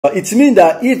It means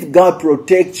that if God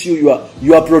protects you,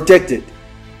 you are protected.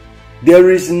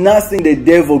 There is nothing the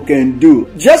devil can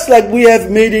do. Just like we have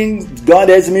meetings, God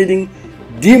has meetings,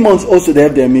 demons also they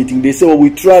have their meeting. They say, well, we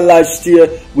tried last year,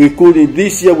 we couldn't.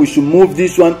 This year we should move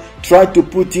this one, try to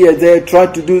put here, there, try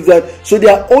to do that. So they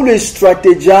are always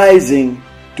strategizing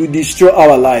to destroy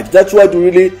our lives. That's what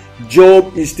really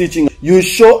Job is teaching. You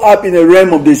show up in the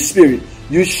realm of the spirit.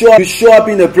 You show up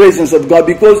in the presence of God,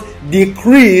 because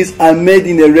decrees are made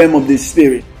in the realm of the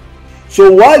spirit.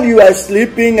 So while you are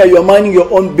sleeping and you are minding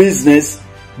your own business,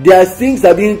 there are things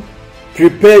that are being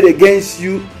prepared against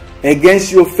you,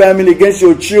 against your family, against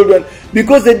your children,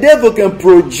 because the devil can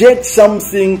project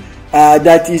something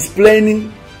that is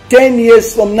planning 10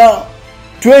 years from now,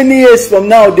 20 years from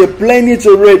now. They're planning it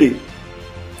already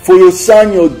for your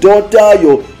son, your daughter,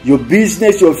 your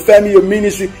business, your family, your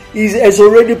ministry. He has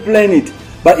already planned it.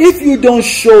 But if you don't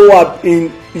show up,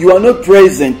 you are not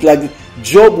present, like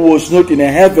Job was not in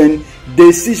heaven,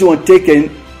 decision was taken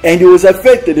and he was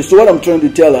affected. So what I'm trying to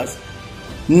tell us,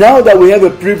 now that we have a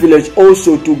privilege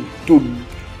also to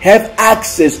have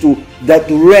access to that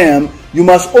realm, you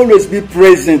must always be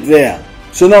present there.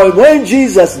 So now when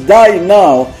Jesus died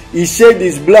now, he shed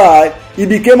his blood, he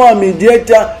became our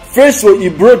mediator. First of all, he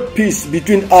brought peace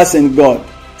between us and God.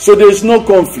 So there is no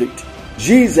conflict.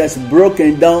 Jesus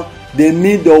broken down the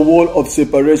middle wall of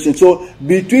separation. So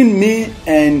between me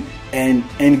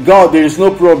and God, there is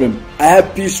no problem. I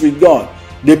have peace with God.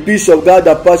 The peace of God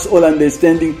that passes all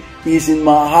understanding is in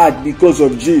my heart because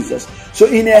of Jesus. So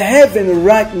in a heaven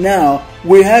right now,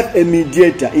 we have a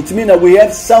mediator. It means that we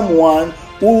have someone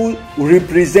who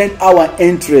represents our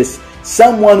interests,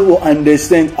 someone who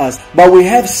understands us. But we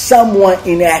have someone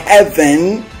in a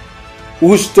heaven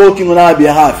who's talking on our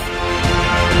behalf.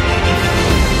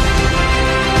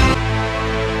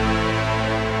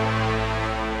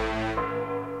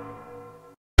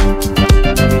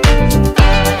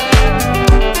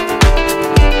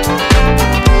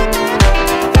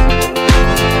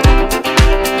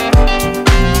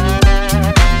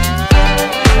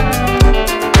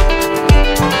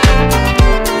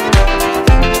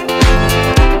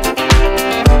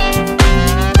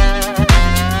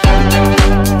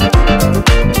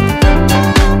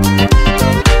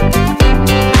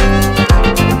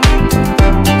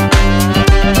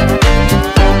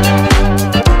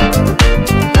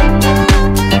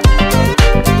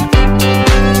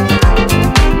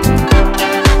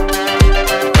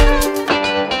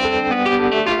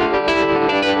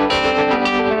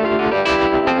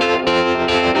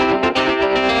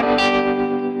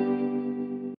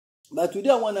 But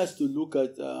today I want us to look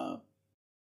at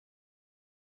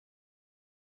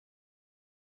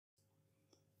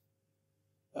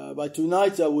but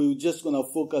tonight we're just going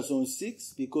to focus on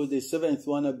 6, because the 7th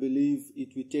one, I believe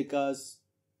it will take us,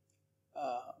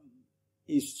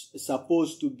 is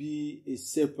supposed to be a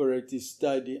separate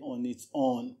study on its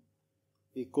own,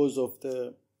 because of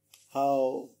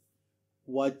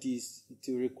what it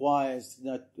requires.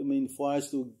 That, for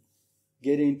us to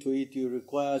get into it, it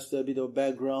requires a bit of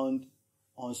background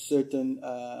on certain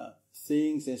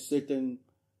things and certain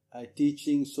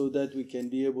teachings, so that we can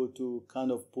be able to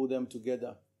kind of put them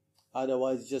together.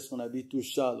 Otherwise, it's just going to be too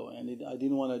shallow, and I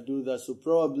didn't want to do that. So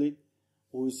probably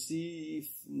we'll see if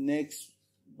next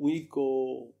week,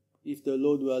 or if the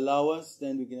Lord will allow us,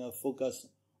 then we're going to focus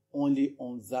only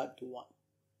on that one.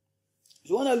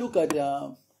 So I want to look at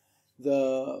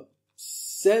the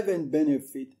 7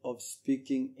 benefits of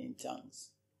speaking in tongues.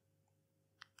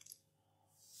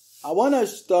 I want to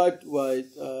start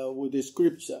with the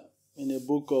scripture in the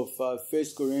book of 1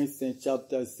 Corinthians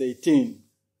chapter 13.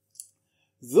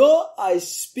 Though I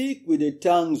speak with the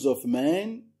tongues of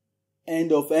men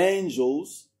and of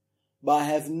angels, but I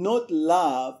have not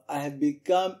love, I have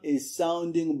become a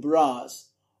sounding brass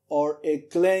or a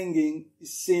clanging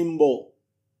cymbal.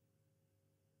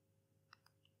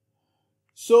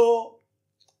 So,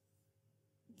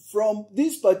 from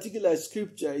this particular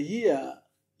scripture here,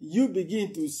 you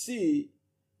begin to see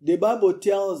the Bible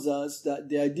tells us that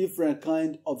there are different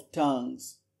kinds of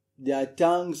tongues. There are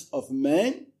tongues of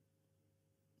men.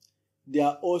 There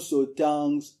are also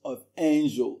tongues of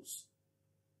angels.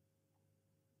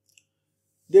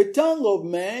 The tongue of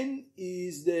man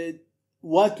is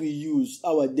what we use,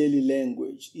 our daily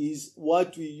language, is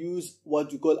what we use,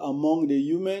 what we call among the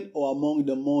human or among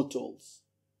the mortals.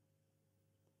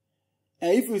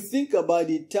 And if we think about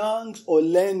the tongues or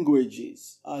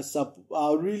languages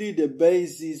are really the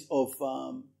basis of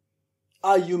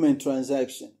our human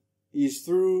transaction, is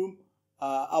through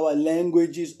our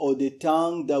languages or the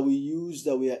tongue that we use,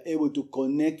 that we are able to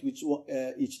connect with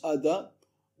each other.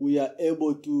 We are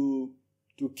able to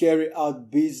to carry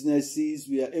out businesses.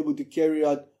 We are able to carry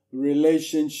out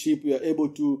relationship. We are able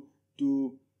to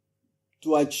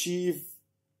achieve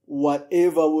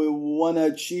whatever we want to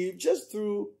achieve just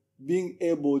through being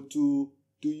able to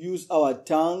use our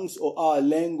tongues or our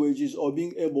languages, or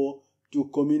being able to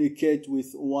communicate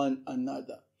with one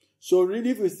another. So really,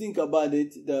 if you think about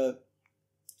it, the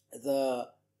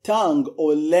tongue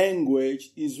or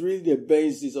language is really the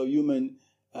basis of human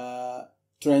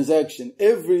transaction.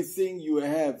 Everything you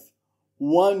have,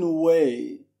 one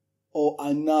way or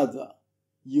another,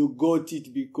 you got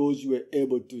it because you were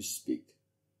able to speak.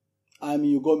 I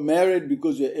mean, you got married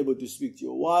because you were able to speak to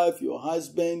your wife, your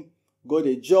husband, got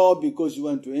a job because you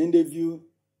went to interview,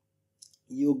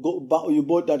 you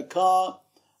bought that car.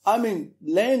 I mean,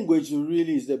 language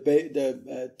really is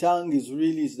tongue is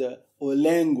really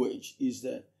language is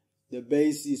the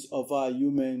basis of our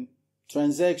human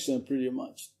transaction, pretty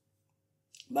much.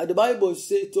 But the Bible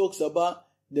talks about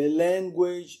the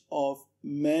language of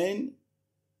men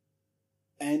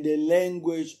and the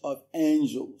language of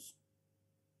angels.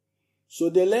 So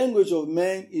the language of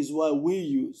men is what we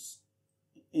use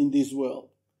in this world.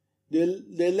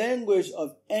 The language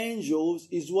of angels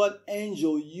is what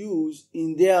angels use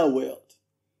in their world.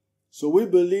 So we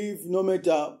believe no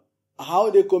matter how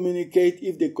they communicate,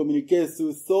 if they communicate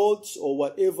through thoughts or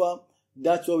whatever,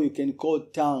 that's what we can call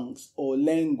tongues or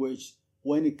language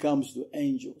when it comes to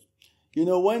angels. You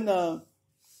know,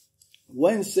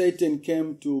 when Satan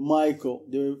came to Michael,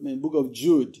 in the book of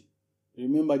Jude,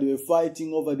 remember they were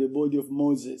fighting over the body of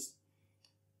Moses.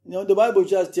 You know, the Bible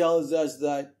just tells us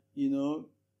that, you know,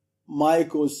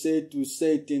 Michael said to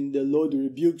Satan, the Lord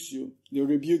rebukes you, they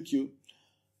rebuke you.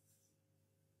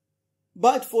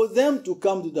 But for them to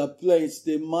come to that place,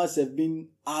 they must have been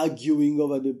arguing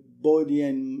over the body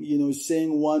and, you know,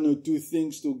 saying one or two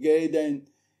things together.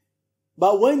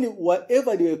 But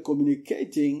whatever they were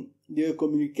communicating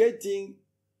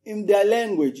in their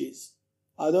languages.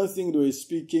 I don't think they were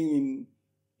speaking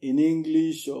in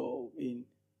English or in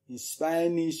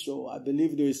Spanish, or I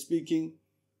believe they were speaking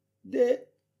the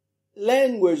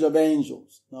language of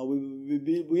angels. Now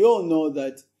we all know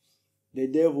that the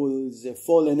devil is a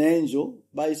fallen angel,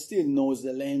 but he still knows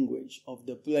the language of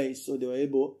the place, so they were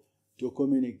able to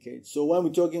communicate. So when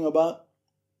we're talking about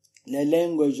the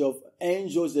language of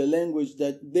angels, the language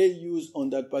that they use on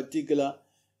that particular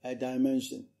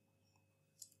dimension.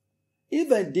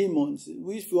 Even demons,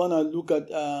 if you want to look at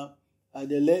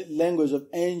the language of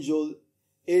angel,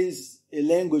 is a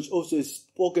language also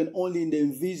spoken only in the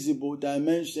invisible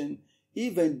dimension.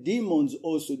 Even demons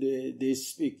also, they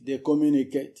speak, they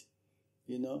communicate.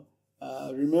 You know,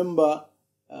 remember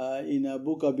in a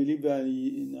book, I believe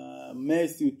in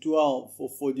Matthew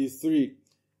 12:43,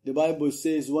 the Bible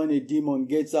says when a demon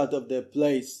gets out of the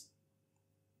place,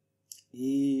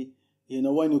 when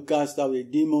you cast out a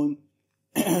demon,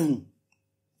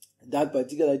 that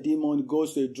particular demon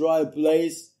goes to a dry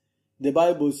place. The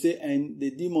Bible says, and the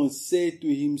demon said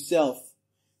to himself.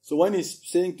 So when he's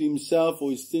saying to himself or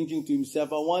he's thinking to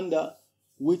himself, I wonder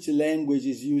which language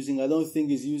he's using. I don't think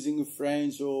he's using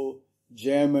French or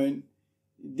German.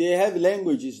 They have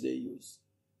languages they use.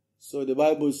 So the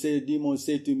Bible says, the demon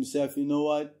said to himself, you know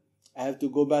what? I have to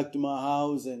go back to my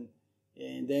house and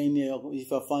then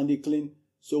if I find it clean.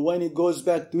 So when he goes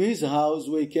back to his house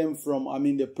where he came from,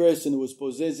 the person who was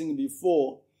possessing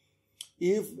before,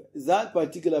 if that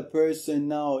particular person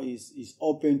now is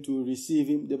open to receive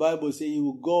him, the Bible says he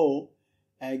will go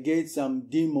and get some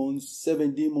demons,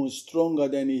 7 demons stronger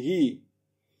than he.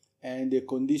 And the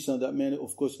condition of that man,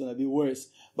 of course, is going to be worse.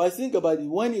 But think about it.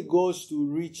 When he goes to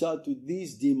reach out to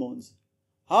these demons,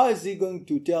 how is he going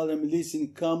to tell them,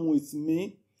 listen, come with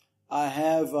me. I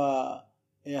have a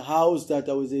house that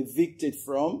I was evicted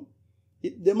from.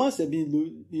 They must have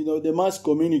been, they must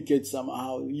communicate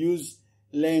somehow, use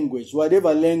language.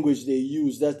 Whatever language they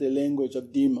use, that's the language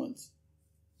of demons.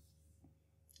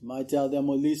 You might tell them,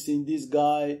 oh, listen, this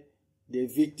guy, they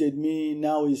evicted me.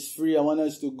 Now he's free. I want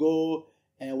us to go.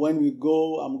 And when we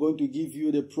go, I'm going to give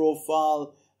you the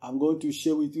profile. I'm going to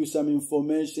share with you some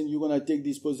information. You're going to take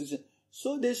this position.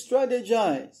 So they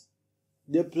strategize.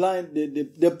 They plan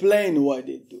what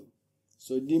they do.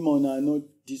 So demons are not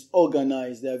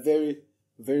disorganized. They are very,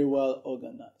 very well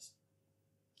organized.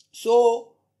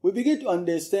 So we begin to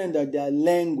understand that there are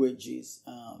languages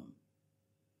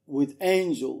with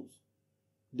angels.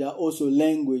 There are also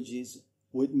languages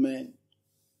with men.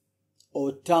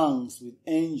 Or tongues with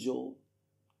angels.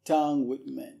 Tongue with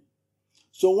men.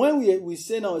 So when we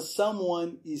say now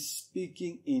someone is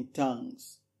speaking in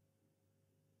tongues,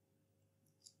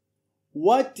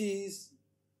 what is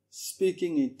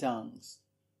speaking in tongues?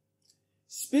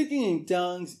 Speaking in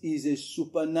tongues is a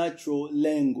supernatural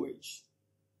language.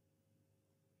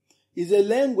 It's a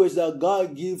language that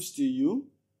God gives to you.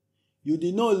 You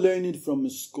did not learn it from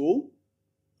school.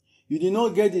 You did not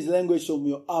get this language from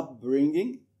your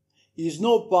upbringing. It's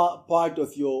not part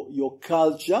of your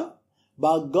culture.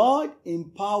 But God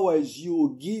empowers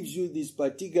you, gives you this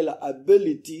particular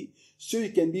ability so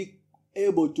you can be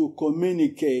able to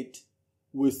communicate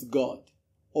with God.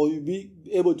 Or you be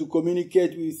able to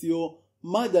communicate with your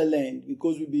motherland,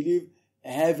 because we believe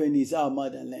heaven is our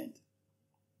motherland.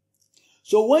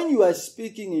 So when you are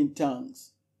speaking in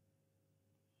tongues,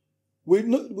 we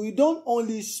don't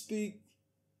only speak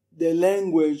the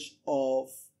language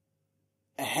of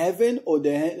heaven or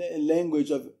the language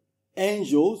of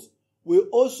angels, we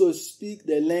also speak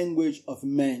the language of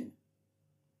men.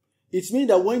 It means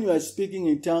that when you are speaking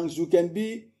in tongues, you can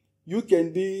be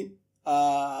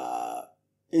a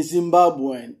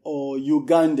Zimbabwean or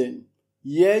Ugandan.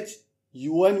 Yet,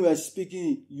 when you are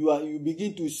speaking, you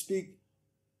begin to speak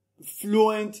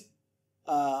fluent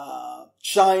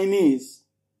Chinese,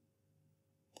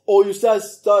 or you start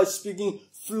speaking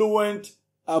fluent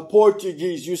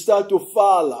Portuguese. You start to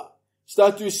fala,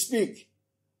 start to speak.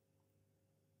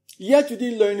 Yet you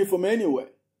didn't learn it from anywhere.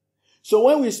 So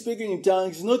when we're speaking in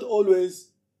tongues, it's not always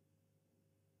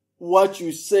what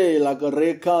you say, like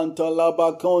rekanta,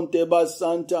 labakonte,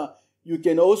 basanta. You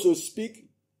can also speak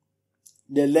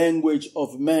the language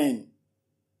of men.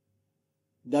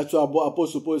 That's what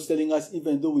Apostle Paul is telling us,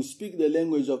 even though we speak the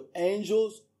language of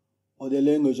angels or the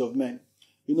language of men.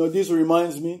 You know, this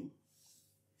reminds me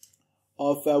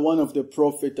of one of the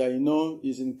prophets I know.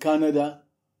 He's in Canada.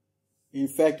 In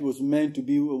fact, it was meant to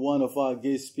be one of our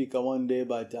guest speakers one day,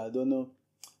 but I don't know.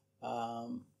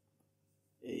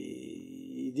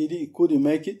 He couldn't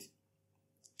make it.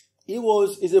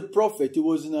 He's a prophet.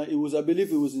 I believe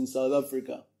he was in South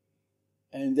Africa.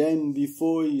 And then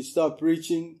before he started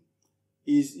preaching,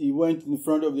 he went in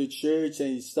front of the church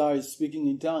and he started speaking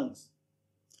in tongues.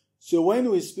 So when he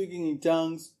was speaking in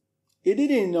tongues, he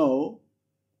didn't know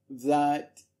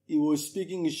that he was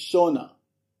speaking Shona.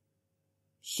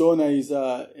 Shona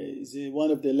is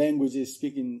one of the languages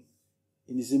spoken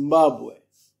in Zimbabwe.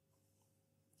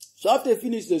 So after he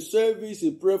finished the service,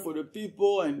 he prayed for the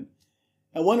people, and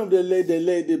one of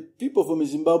the people from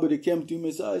Zimbabwe, they came to him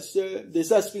and said, they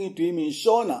started speaking to him in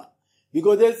Shona,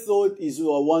 because they thought he's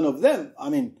one of them. I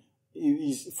mean,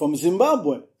 he's from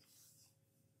Zimbabwe.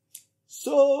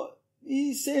 So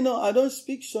he said, no, I don't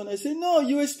speak Shona. I said, no,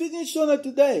 you were speaking Shona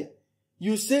today.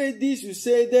 You say this, you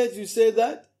say that, you say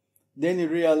that. Then he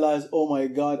realized, oh my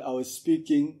God, I was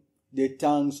speaking the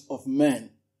tongues of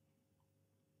men.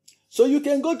 So you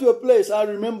can go to a place. I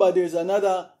remember there's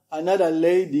another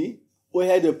lady who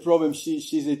had a problem.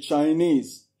 She's a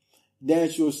Chinese. Then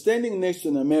she was standing next to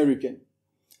an American.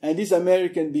 And this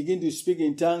American began to speak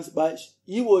in tongues, but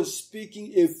he was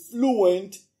speaking a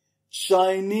fluent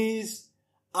Chinese.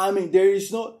 I mean,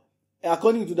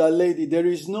 according to that lady, there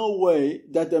is no way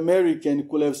that American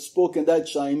could have spoken that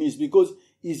Chinese, because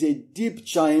it's a deep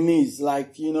Chinese,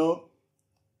 like, you know.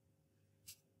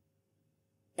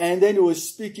 And then he was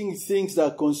speaking things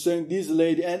that concerned this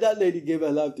lady, and that lady gave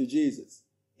her life to Jesus.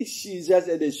 She just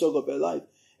had a shock of her life.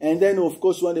 And then, of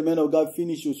course, when the man of God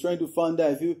finished, he was trying to find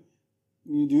out, do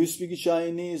you speak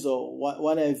Chinese or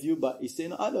what have you? But he said,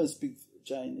 no, I don't speak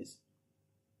Chinese.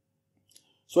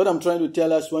 So what I'm trying to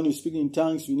tell us, when you speak in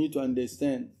tongues, you need to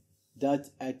understand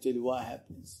that's actually what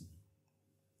happens.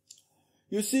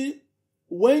 You see,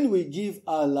 when we give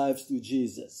our lives to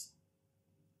Jesus,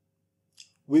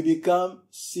 we become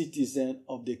citizens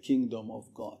of the kingdom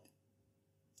of God.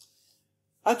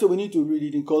 Actually, we need to read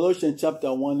it in Colossians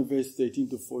chapter 1, verse 13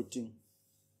 to 14.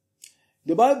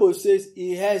 The Bible says,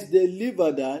 He has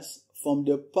delivered us from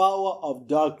the power of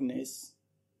darkness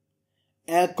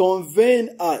and conveyed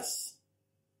us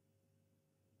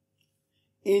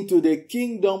into the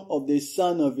kingdom of the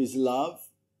Son of His love,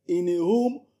 in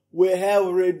whom we have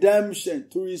redemption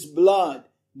through His blood,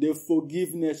 the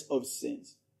forgiveness of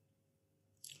sins.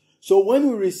 So when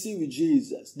we receive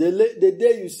Jesus, the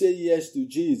day you say yes to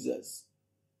Jesus,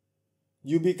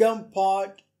 you become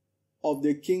part of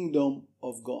the kingdom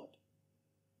of God.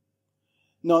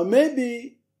 Now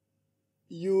maybe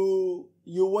you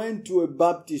went to a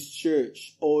Baptist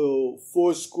church or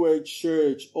Foursquare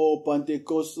church or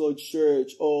Pentecostal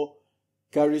church or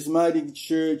charismatic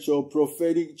church or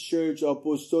prophetic church or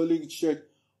apostolic church,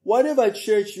 whatever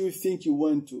church you think you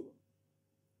went to.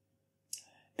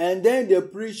 And then they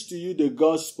preach to you the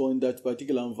gospel in that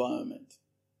particular environment.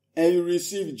 And you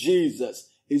receive Jesus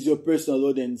as your personal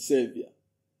Lord and Savior.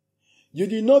 You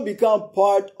did not become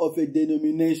part of a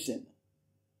denomination.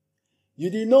 You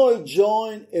did not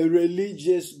join a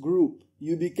religious group.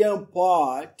 You became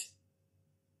part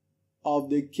of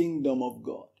the kingdom of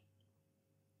God.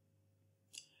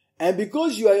 And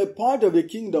because you are a part of the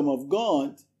kingdom of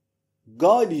God,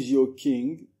 God is your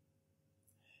king.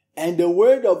 And the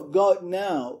word of God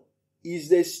now is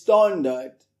the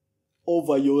standard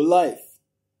over your life.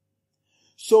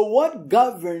 So what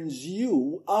governs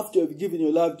you after you've given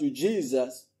your life to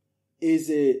Jesus is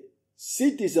a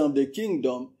citizen of the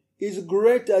kingdom is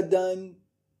greater than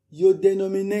your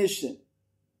denomination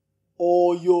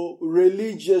or your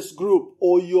religious group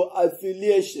or your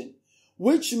affiliation.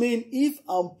 Which means if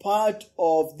I'm part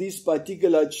of this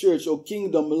particular church or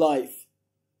kingdom life,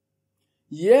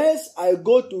 yes, I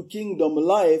go to kingdom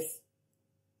life,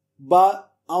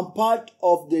 but I'm part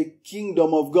of the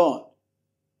kingdom of God.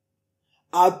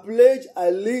 I pledge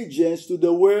allegiance to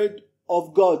the word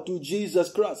of God, to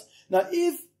Jesus Christ. Now,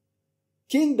 if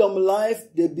kingdom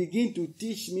life, they begin to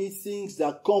teach me things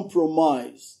that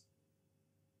compromise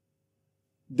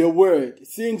the word,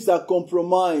 things that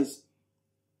compromise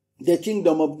the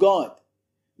kingdom of God,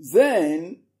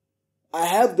 then I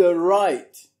have the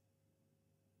right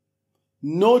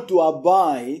not to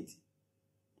abide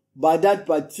by that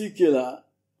particular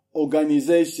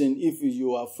organization if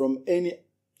you are from any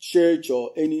church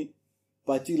or any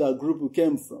particular group you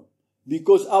came from.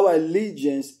 Because our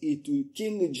allegiance is to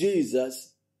King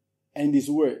Jesus and His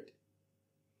Word.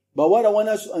 But what I want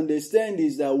us to understand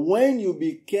is that when you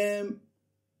became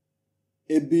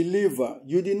a believer,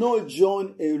 you did not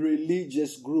join a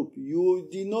religious group. You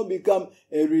did not become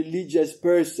a religious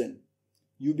person.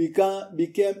 You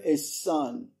became a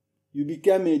son. You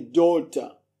became a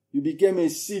daughter. You became a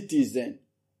citizen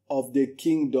of the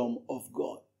kingdom of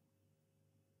God.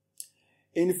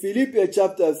 In Philippians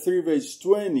chapter 3 verse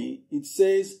 20, it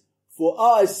says, "For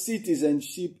our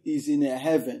citizenship is in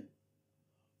heaven,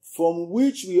 from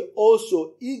which we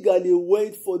also eagerly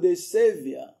wait for the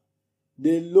Savior,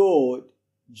 the Lord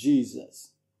Jesus."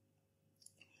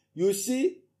 You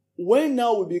see, when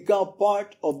now we become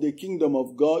part of the kingdom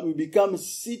of God, we become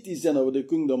citizens of the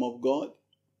kingdom of God,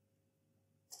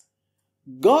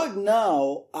 God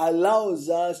now allows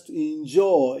us to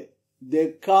enjoy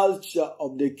the culture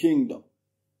of the kingdom,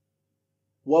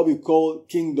 what we call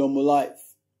kingdom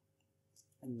life.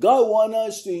 God wants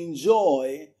us to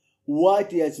enjoy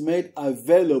what He has made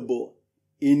available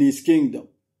in His kingdom.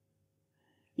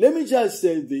 Let me just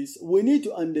say this. We need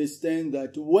to understand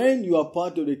that when you are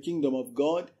part of the kingdom of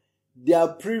God, there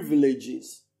are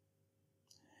privileges.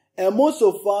 And most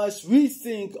of us, we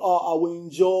think, I will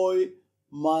enjoy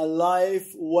my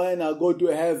life when I go to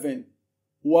heaven.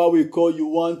 What we call, you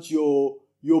want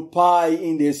your pie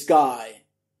in the sky.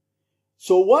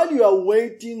 So while you are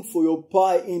waiting for your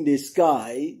pie in the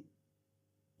sky,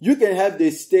 you can have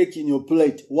the steak in your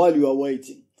plate while you are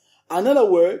waiting. Another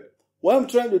word, what I'm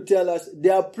trying to tell us,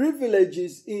 there are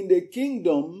privileges in the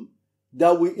kingdom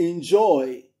that we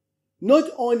enjoy, not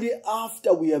only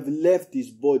after we have left this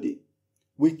body.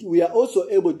 We are also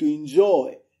able to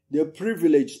enjoy the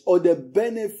privilege or the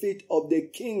benefit of the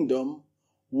kingdom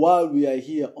while we are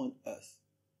here on earth.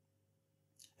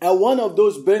 And one of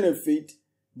those benefits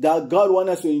that God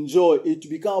wants us to enjoy is to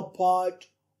become part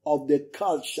of the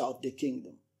culture of the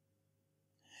kingdom.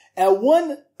 And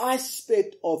one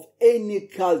aspect of any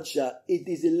culture, it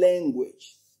is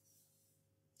language.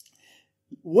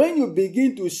 When you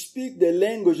begin to speak the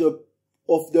language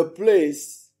of the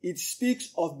place, it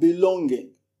speaks of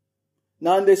belonging.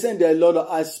 Now understand there are a lot of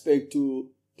aspects to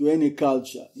any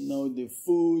culture. The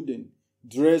food and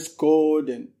dress code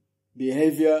and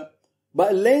behavior.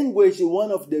 But language is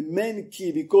one of the main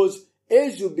key, because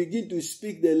as you begin to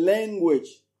speak the language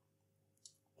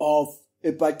of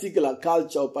a particular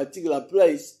culture or particular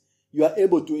place, you are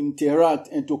able to interact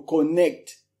and to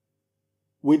connect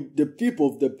with the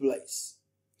people of the place.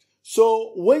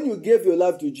 So when you give your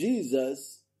life to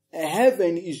Jesus,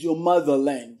 heaven is your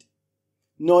motherland.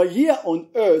 Now here on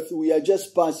earth, we are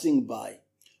just passing by.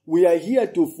 We are here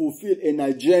to fulfill an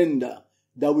agenda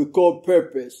that we call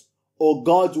purpose or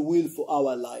God's will for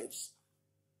our lives.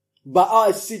 But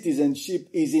our citizenship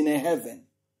is in heaven.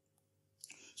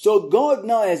 So God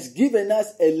now has given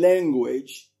us a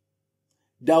language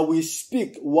that we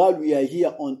speak while we are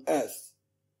here on earth.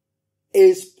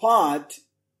 Is part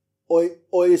or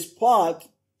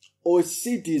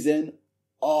citizen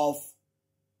of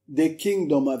the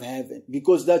kingdom of heaven,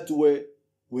 because that's where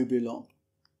we belong.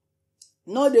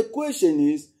 Now the question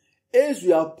is, as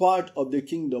we are part of the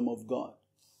kingdom of God,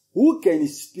 who can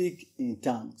speak in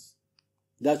tongues?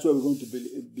 That's where we're going to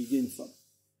begin from.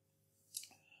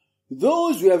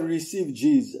 Those who have received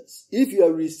Jesus, if you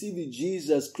have received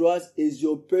Jesus Christ as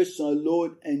your personal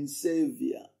Lord and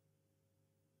Savior,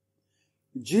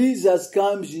 Jesus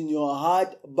comes in your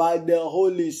heart by the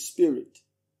Holy Spirit.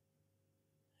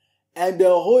 And the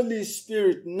Holy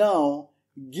Spirit now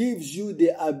gives you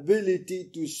the ability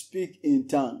to speak in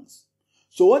tongues.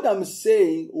 So what I'm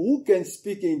saying, who can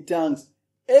speak in tongues?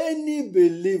 Any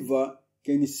believer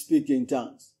can speak in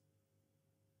tongues.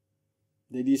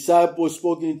 The disciples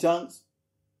spoke in tongues.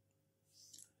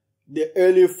 The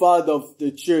early father of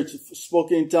the church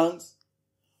spoke in tongues.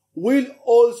 Will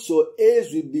also,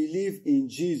 as we believe in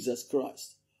Jesus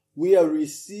Christ, we have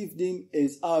received him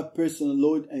as our personal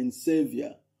Lord and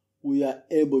Savior, we are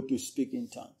able to speak in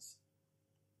tongues.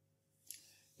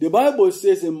 The Bible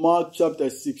says in Mark chapter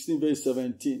 16 verse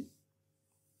 17,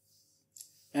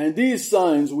 and these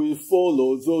signs will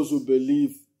follow those who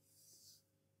believe.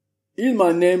 In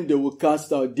my name they will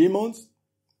cast out demons.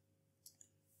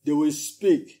 They will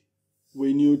speak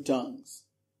with new tongues.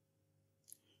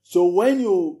 So when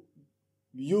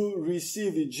you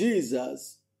receive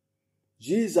Jesus,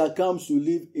 Jesus comes to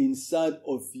live inside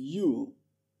of you.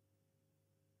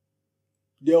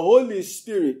 The Holy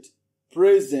Spirit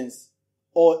presence,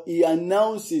 or he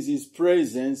announces his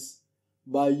presence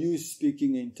by you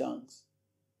speaking in tongues.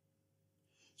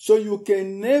 So you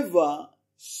can never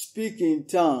speak in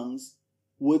tongues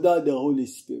without the Holy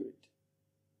Spirit.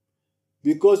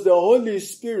 Because the Holy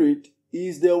Spirit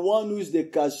is the one who is the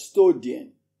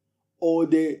custodian or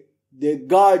the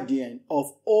guardian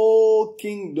of all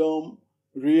kingdom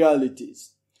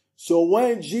realities. So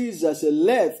when Jesus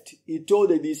left, he told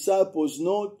the disciples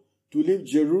not to leave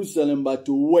Jerusalem but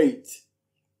to wait.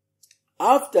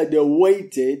 After they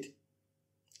waited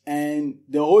and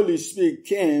the Holy Spirit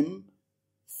came,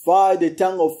 the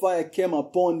tongue of fire came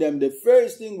upon them. The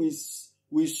first thing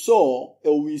we saw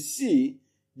or we see,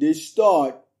 they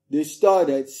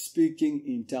started speaking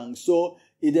in tongues. So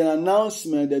it's an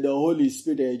announcement that the Holy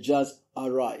Spirit had just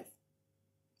arrived.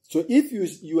 So if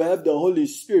you have the Holy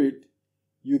Spirit,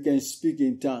 you can speak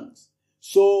in tongues.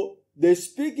 So the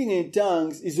speaking in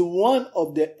tongues is one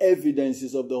of the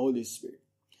evidences of the Holy Spirit.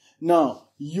 Now,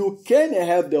 you can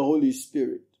have the Holy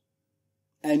Spirit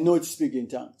and not speak in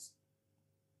tongues.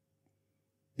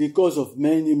 Because of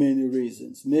many, many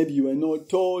reasons. Maybe you are not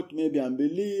taught, maybe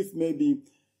unbelief, maybe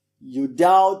you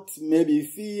doubt, maybe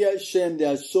fear, shame.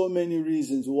 There are so many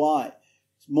reasons why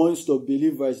most of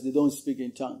believers, they don't speak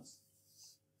in tongues.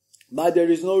 But there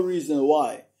is no reason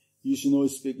why you should not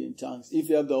speak in tongues. If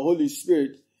you have the Holy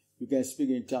Spirit, you can speak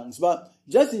in tongues. But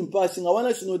just in passing, I want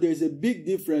us to know there is a big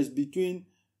difference between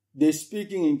the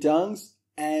speaking in tongues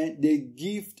and the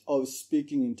gift of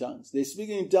speaking in tongues. The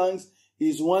speaking in tongues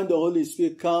is when the Holy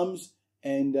Spirit comes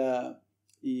and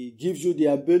he gives you the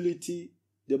ability.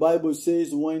 The Bible says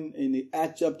when in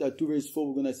Acts chapter 2 verse 4,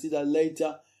 we're going to see that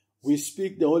later, we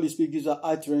speak, the Holy Spirit gives us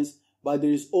utterance, but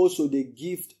there is also the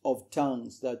gift of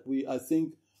tongues that I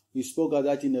think we spoke of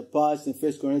that in the past in 1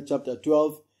 Corinthians chapter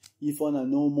 12. If you want to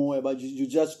know more about it, you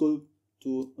just go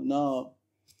to now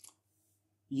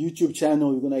YouTube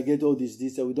channel, you're going to get all these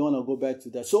details. We don't want to go back to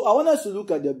that. So I want us to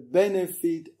look at the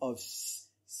benefit of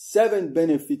 7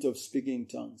 benefits of speaking in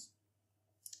tongues.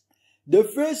 The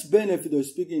first benefit of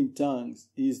speaking in tongues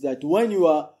is that when you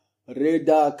are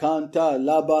Reda Kanta,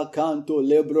 Laba Kanto,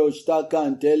 Lebro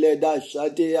Shtakan, Teleda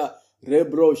Shatea,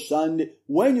 Rebro Shande,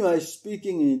 when you are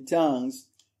speaking in tongues,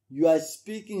 you are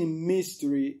speaking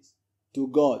mysteries to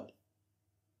God.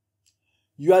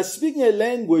 You are speaking a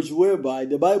language whereby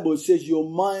the Bible says your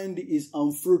mind is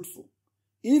unfruitful.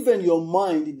 Even your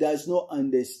mind does not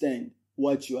understand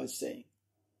what you are saying.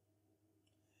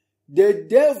 The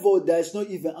devil does not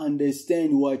even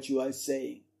understand what you are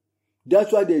saying.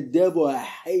 That's why the devil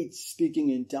hates speaking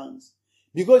in tongues.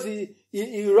 Because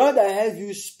he rather have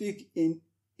you speak in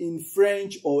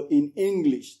French or in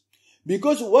English.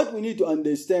 Because what we need to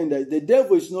understand that the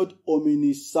devil is not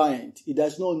omniscient. He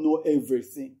does not know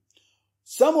everything.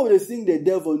 Some of the things the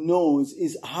devil knows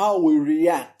is how we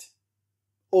react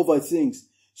over things.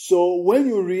 So when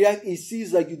you react, he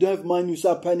sees like you don't have money, you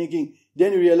start panicking.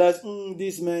 Then you realize,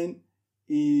 this man,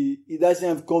 he doesn't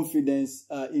have confidence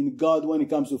in God when it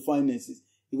comes to finances.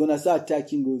 He's going to start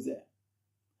attacking you there.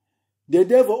 The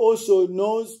devil also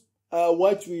knows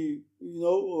what's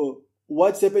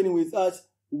happening with us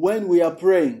when we are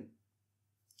praying.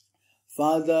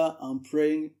 Father, I'm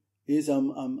praying.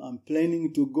 I'm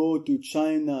planning to go to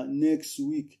China next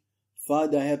week.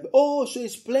 Father, help. Oh, so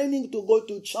he's planning to go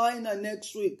to China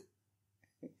next week.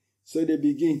 So they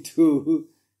begin to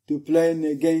plan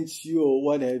against you or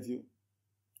what have you.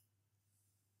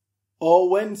 Or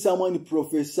when someone is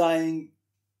prophesying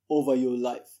over your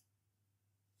life.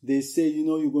 they say,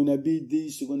 you're going to be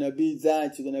this, you're going to be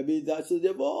that, you're going to be that. So the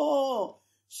devil,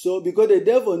 So because the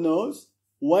devil knows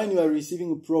when you are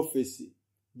receiving prophecy,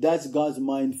 that's God's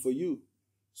mind for you.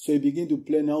 So you begin to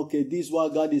plan, okay, this is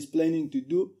what God is planning to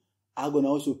do. I'm going to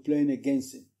also plan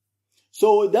against him.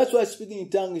 So that's why speaking in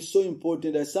tongues is so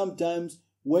important, that sometimes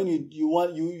when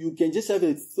you can just have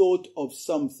a thought of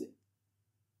something.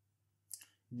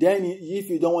 Then if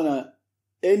you don't want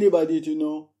anybody to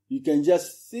know, you can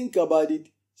just think about it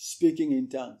speaking in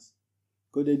tongues.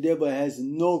 Because the devil has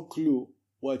no clue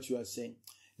what you are saying.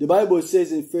 The Bible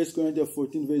says in 1 Corinthians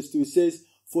 14 verse 2, it says,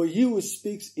 "For he who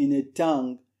speaks in a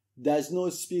tongue does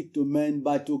not speak to men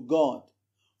but to God.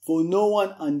 For no one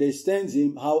understands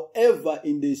him. However,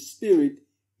 in the spirit,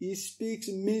 he speaks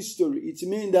mystery." It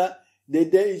means that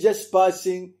is just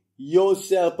passing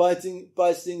yourself,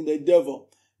 passing the devil.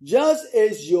 Just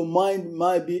as your mind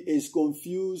might be as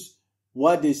confused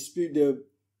what the spirit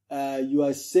you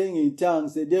are saying in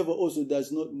tongues, the devil also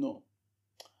does not know.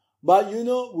 But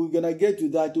we're going to get to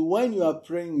that. When you are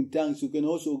praying in tongues, you can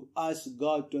also ask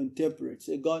God to interpret.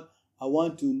 Say, God, I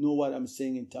want to know what I'm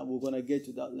saying in tongues. We're going to get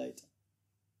to that later.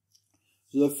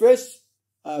 So the first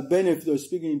benefit of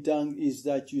speaking in tongues is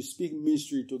that you speak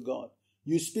mystery to God.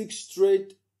 You speak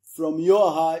straight from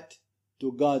your heart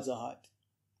to God's heart.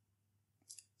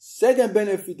 Second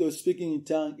benefit of speaking in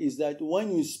tongues is that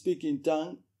when you speak in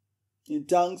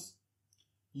tongues,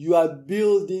 you are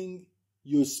building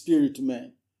your spirit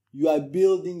man. You are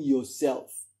building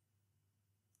yourself.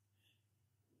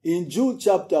 In Jude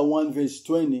chapter 1 verse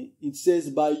 20, it says,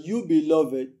 "But you,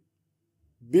 beloved,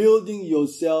 building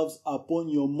yourselves upon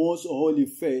your most holy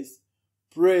faith,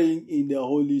 praying in the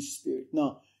Holy Spirit."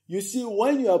 Now, you see,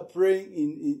 when you are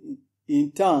praying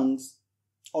in tongues,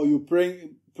 or you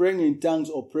praying in tongues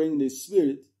or praying in the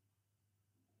Spirit,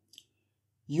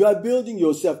 you are building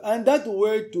yourself. And that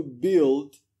word to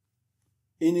build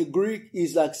in the Greek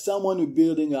is like someone who's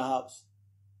building a house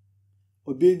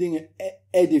or building an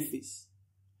edifice.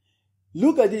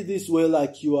 Look at it this way,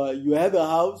 like you have a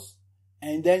house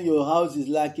and then your house is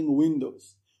lacking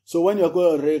windows. So when you're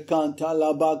going recant,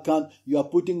 talabakant, you are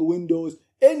putting windows,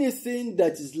 anything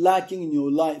that is lacking in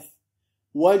your life,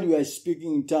 while you are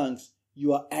speaking in tongues,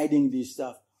 you are adding this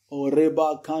stuff. Or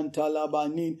reba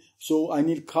kantalabanin. So I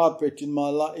need carpet in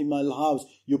my house.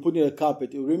 You put in a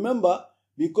carpet. Remember,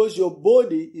 because your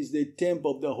body is the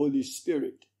temple of the Holy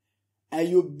Spirit, and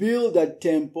you build that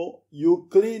temple, you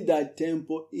clean that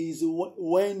temple, is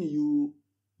when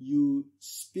you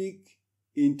speak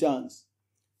in tongues.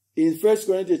 In 1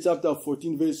 Corinthians chapter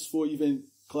 14 verse 4, even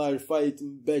clarify it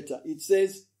better. It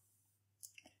says,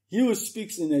 "He who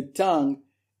speaks in a tongue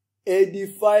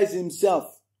edifies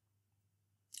himself,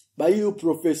 but he who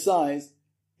prophesies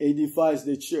edifies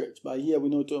the church." But here we're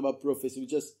not talking about prophecy, we're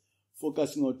just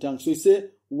focusing on tongues. So he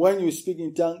said, when you speak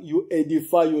in tongues, you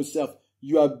edify yourself.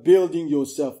 You are building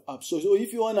yourself up. So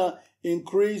if you want to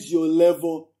increase your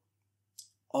level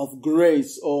of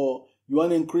grace, or you want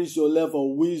to increase your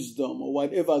level of wisdom, or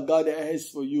whatever God has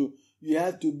for you, you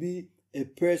have to be a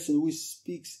person who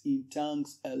speaks in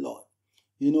tongues a lot.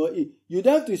 You don't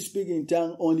have to speak in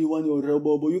tongues only when you're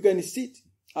rebel, but you can sit.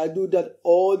 I do that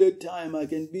all the time. I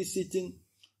can be sitting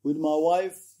with my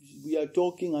wife. We are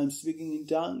talking. I'm speaking in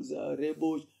tongues.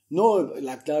 No,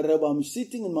 like that. I'm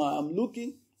sitting I'm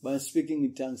looking, but I'm speaking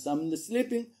in tongues. I'm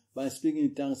sleeping, but I'm speaking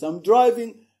in tongues. I'm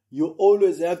driving. You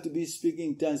always have to be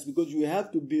speaking in tongues, because you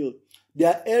have to build.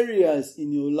 There are areas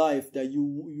in your life that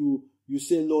you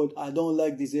say, "Lord, I don't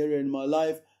like this area in my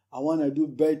life. I want to do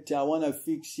better. I want to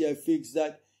fix here, fix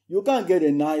that." You can't get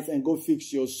a knife and go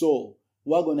fix your soul.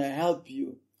 We're going to help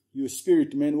you, your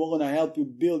spirit man. We're going to help you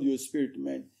build your spirit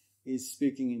man, is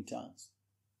speaking in tongues.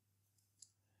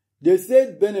 The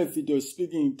third benefit of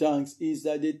speaking in tongues is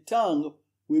that the tongue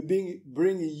will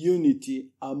bring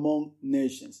unity among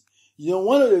nations.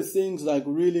 One of the things, like,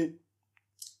 really,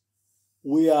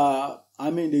 the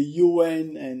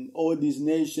UN and all these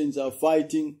nations are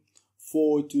fighting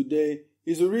for today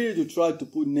is really to try to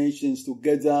put nations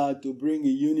together, to bring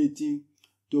unity,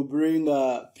 to bring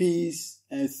peace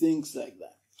and things like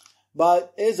that.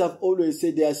 But as I've always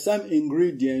said, there are some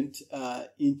ingredients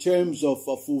in terms of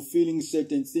fulfilling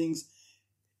certain things.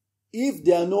 If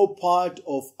they are not part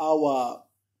of our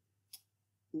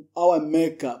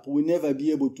makeup, we'll never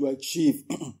be able to achieve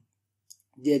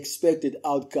the expected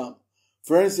outcome.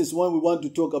 For instance, when we want to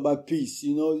talk about peace,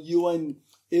 UN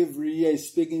every year is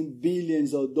spending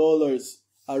billions of dollars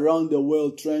around the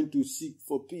world trying to seek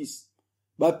for peace.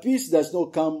 But peace does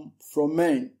not come from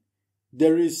man.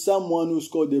 There is someone who's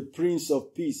called the Prince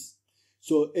of Peace.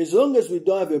 So as long as we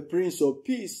don't have a Prince of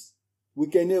Peace, we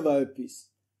can never have peace.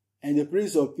 And the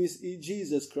Prince of Peace is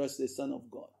Jesus Christ, the Son of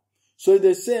God. So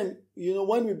the same,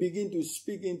 when we begin to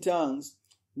speak in tongues,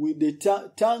 with the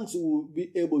tongues will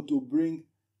be able to bring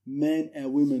men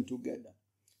and women together.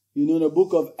 In the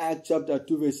book of Acts chapter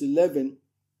 2 verse 11,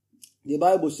 the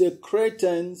Bible says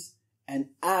Cretans and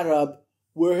Arab,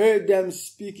 we heard them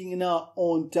speaking in our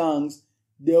own tongues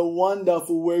the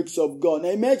wonderful works of God. Now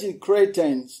imagine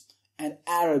Cretans and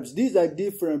Arabs. These are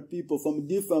different people from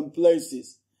different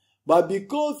places. But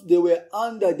because they were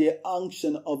under the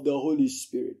unction of the Holy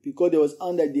Spirit, because they was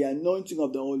under the anointing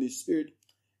of the Holy Spirit,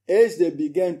 as they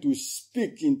began to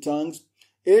speak in tongues,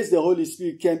 as the Holy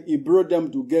Spirit came, He brought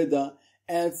them together,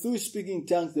 and through speaking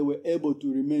tongues, they were able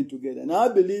to remain together. And I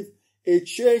believe a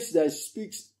church that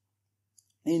speaks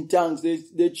in tongues,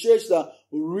 the church that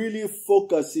really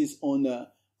focuses on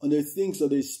the things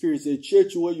of the Spirit, a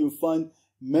church where you find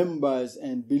members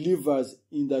and believers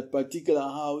in that particular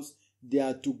house, they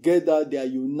are together, they are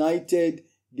united,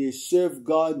 they serve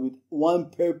God with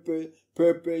one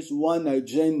purpose, one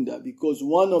agenda. Because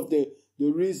one of the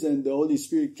reason the Holy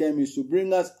Spirit came is to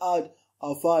bring us out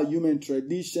of our human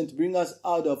tradition, to bring us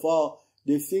out of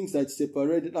the things that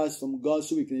separated us from God,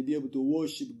 so we can be able to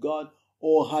worship God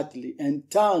wholeheartedly. And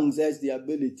tongues has the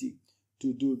ability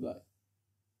to do that.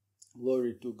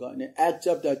 Glory to God. In Acts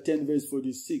chapter 10 verse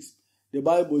 46, the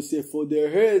Bible says, for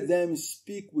they heard them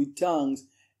speak with tongues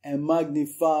and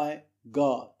magnify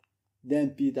God.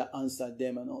 Then Peter answered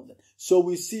them and all that. So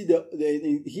we see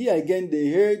here again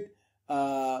they heard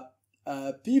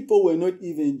people were not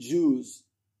even Jews.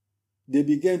 They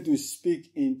began to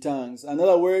speak in tongues. In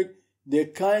other words, they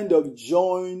kind of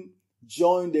join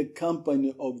the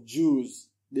company of Jews.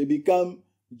 They become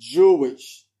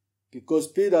Jewish because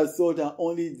Peter thought that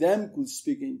only them could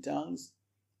speak in tongues.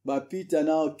 But Peter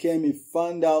now came and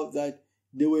found out that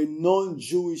there were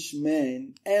non-Jewish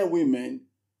men and women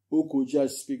who could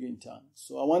just speak in tongues.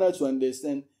 So I want us to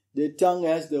understand the tongue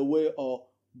has the way of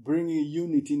bringing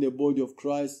unity in the body of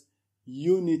Christ,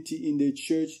 unity in the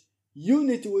church,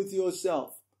 unity with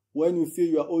yourself. When you feel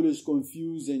you are always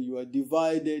confused and you are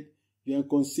divided, you are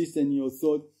inconsistent in your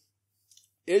thought,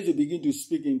 as you begin to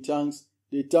speak in tongues,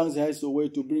 the tongues has a way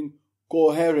to bring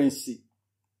coherency,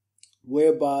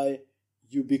 whereby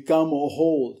you become a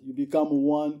whole, you become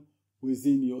one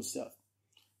within yourself.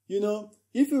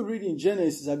 If you read in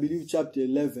Genesis, I believe chapter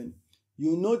 11,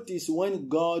 you notice when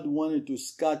God wanted to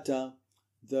scatter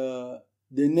the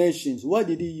nations, what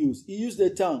did He use? He used the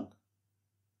tongue.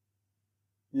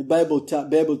 In the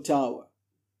Babel Tower.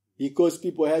 Because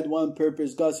people had one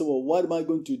purpose, God said, well, what am I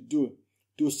going to do?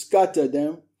 To scatter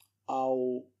them,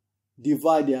 I'll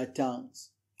divide their tongues.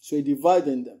 So He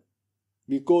divided them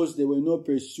because they were not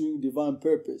pursuing divine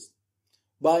purpose.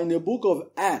 But in the book of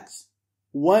Acts,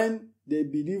 when the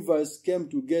believers came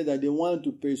together, they wanted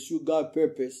to pursue God's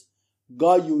purpose,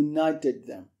 God united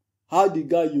them. How did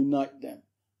God unite them?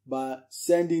 By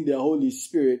sending the Holy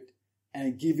Spirit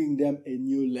and giving them a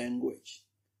new language.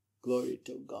 Glory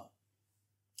to God.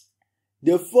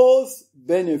 The fourth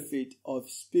benefit of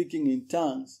speaking in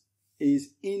tongues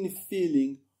is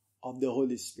infilling of the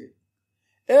Holy Spirit.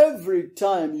 Every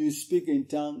time you speak in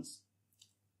tongues,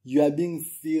 you are being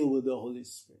filled with the Holy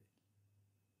Spirit.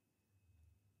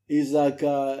 It's like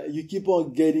you keep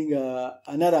on getting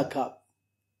another cup.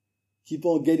 Keep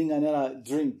on getting another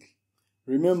drink.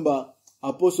 Remember,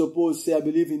 Apostle Paul said, I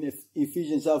believe in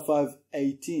Ephesians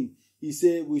 5:18, he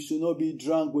said we should not be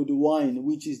drunk with wine,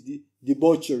 which is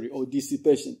debauchery or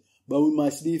dissipation, but we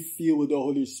must be filled with the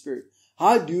Holy Spirit.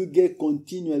 How do you get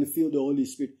continually filled with the Holy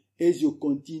Spirit? As you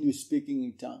continue speaking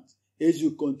in tongues. As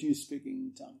you continue speaking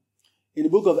in tongues. In the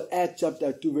book of Acts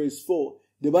chapter 2 verse 4,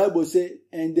 the Bible says,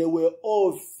 and they were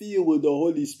all filled with the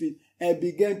Holy Spirit and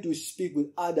began to speak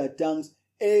with other tongues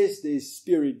as the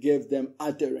Spirit gave them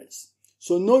utterance.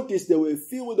 So notice they were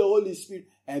filled with the Holy Spirit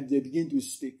and they begin to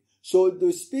speak. So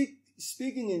the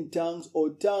speaking in tongues or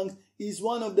tongues is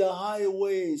one of the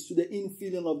highways to the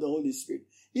infilling of the Holy Spirit.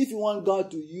 If you want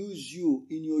God to use you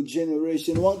in your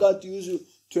generation, you want God to use you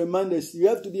tremendously, you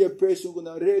have to be a person who's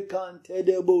going to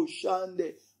recantedebo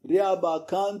shande riaba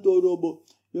canto robo.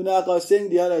 Like I was saying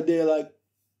the other day,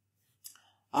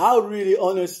 I really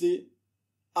honestly,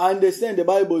 I understand the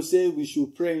Bible says we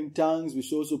should pray in tongues, we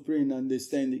should also pray in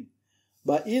understanding.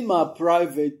 But in my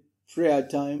private prayer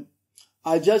time,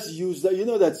 I just use that,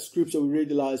 that scripture we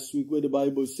read last week where the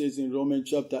Bible says in Romans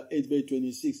chapter 8 verse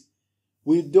 26,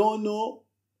 we don't know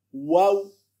what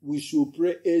we should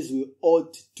pray as we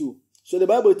ought to. So the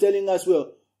Bible is telling us,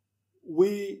 well,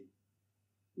 we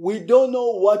don't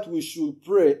know what we should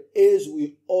pray as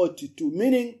we ought to.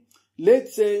 Meaning,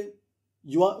 let's say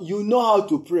you know how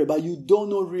to pray, but you don't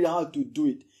know really how to do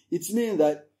it. It means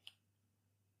that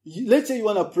let's say you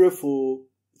want to pray for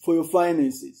your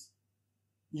finances.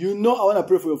 You know, I want to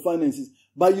pray for your finances,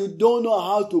 but you don't know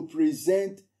how to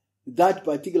present that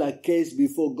particular case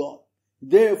before God.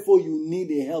 Therefore, we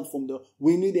need a help from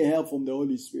the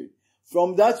Holy Spirit.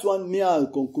 From that one, me, I'll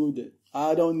conclude it.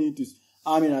 I don't need to,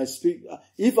 I speak.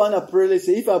 If I want to pray, let's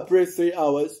say, if I pray 3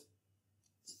 hours,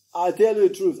 I'll tell you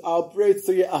the truth. I'll pray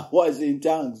 3 hours in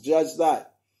tongues, just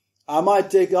that. I might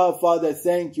take our Father,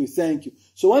 thank you.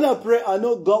 So when I pray, I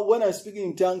know God, when I speak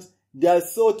in tongues, their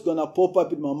thought gonna pop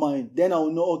up in my mind. Then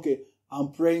I'll know, okay,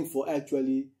 I'm praying for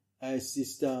actually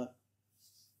sister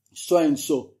so and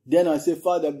so. Then I say,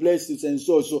 Father, bless this and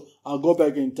so. So I'll go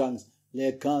back in tongues.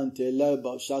 If I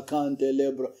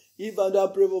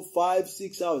don't pray for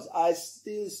 5-6 hours, I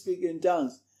still speak in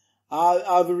tongues.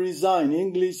 I've resigned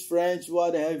English, French,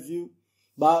 what have you.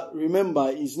 But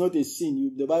remember, it's not a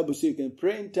sin. The Bible says you can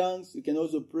pray in tongues. You can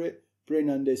also pray in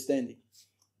understanding.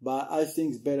 But I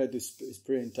think it's better to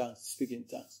pray in tongues, speak in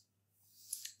tongues.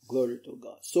 Glory to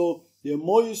God. So the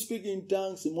more you speak in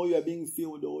tongues, the more you are being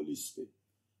filled with the Holy Spirit.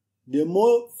 The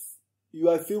more you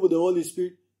are filled with the Holy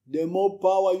Spirit, the more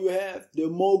power you have, the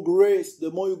more grace,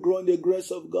 the more you grow in the grace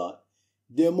of God,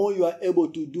 the more you are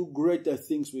able to do greater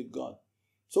things with God.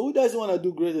 So who doesn't want to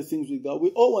do greater things with God? We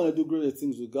all want to do greater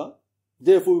things with God.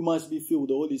 Therefore, we must be filled with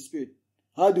the Holy Spirit.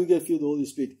 How do we get filled with the Holy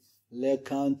Spirit?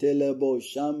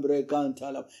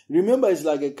 Remember, it's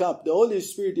like a cup. The Holy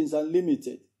Spirit is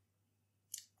unlimited.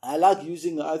 I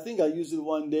think I used it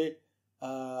one day,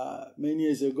 many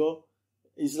years ago.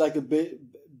 It's like a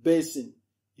basin.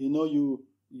 You know, you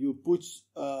put,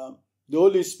 the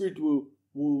Holy Spirit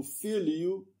will fill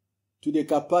you to the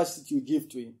capacity you give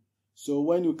to Him. So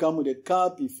when you come with a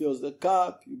cup, He fills the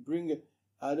cup. You bring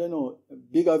a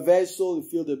bigger vessel, He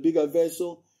fills the bigger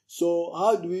vessel. So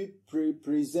how do we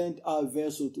present our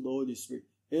vessel to the Holy Spirit?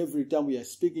 Every time we are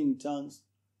speaking in tongues,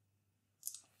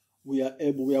 we are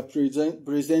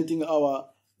presenting our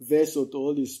vessel to the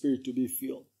Holy Spirit to be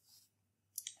filled.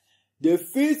 The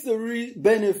fifth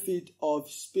benefit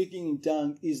of speaking in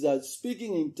tongues is that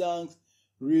speaking in tongues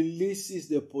releases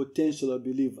the potential of a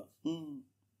believer.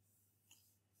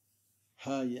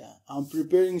 I'm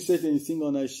preparing certain things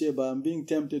on I share, but I'm being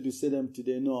tempted to say them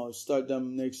today. No, I'll start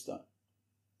them next time.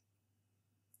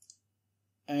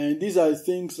 And these are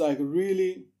things like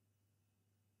really,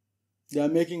 they are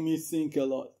making me think a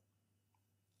lot.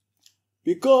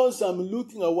 Because I'm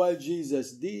looking at what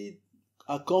Jesus did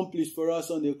accomplish for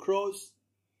us on the cross.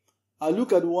 I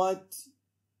look at what,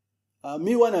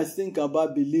 when I think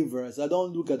about believers, I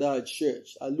don't look at our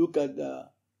church. I look at the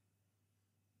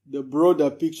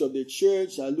broader picture of the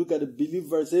church. I look at the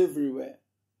believers everywhere.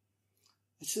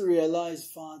 I should realize,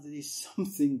 Father,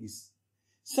 something is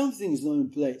not in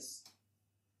place.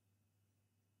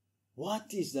 What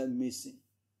is that missing?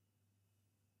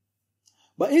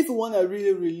 But if you want to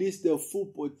really release the full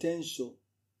potential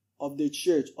of the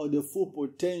church or the full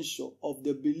potential of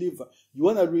the believer, you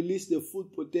want to release the full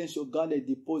potential God has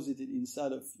deposited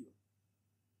inside of you.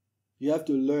 You have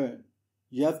to learn.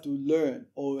 You have to learn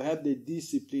or have the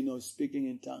discipline of speaking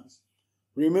in tongues.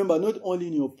 Remember, not only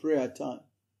in your prayer time,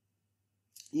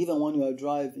 even when you are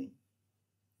driving,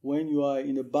 when you are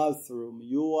in the bathroom,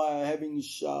 you are having a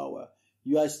shower,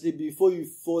 you are asleep, before you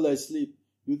fall asleep,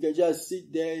 you can just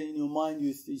sit there in your mind,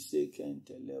 you say,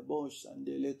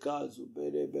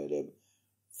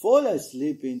 fall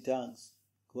asleep in tongues.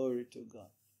 Glory to God.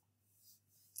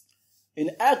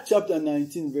 In Acts chapter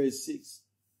 19 verse 6,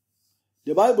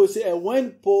 the Bible says, and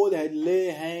when Paul had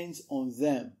laid hands on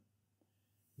them,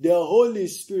 the Holy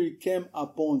Spirit came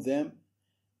upon them,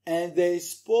 and they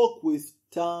spoke with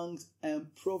tongues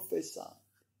and prophesied.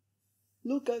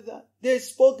 Look at that. They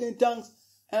spoke in tongues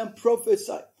and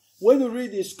prophesied. When you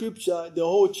read the scripture, the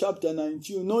whole chapter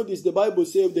 19, you notice the Bible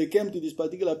says they came to this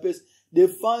particular place. They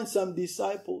found some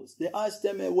disciples. They asked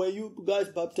them, were you guys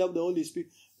baptized with the Holy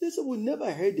Spirit? They said, we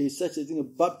never heard there is such a thing, a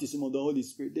baptism of the Holy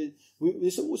Spirit.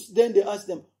 Then they asked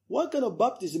them, what kind of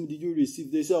baptism did you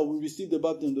receive? They said, we received the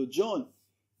baptism of John.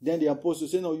 Then the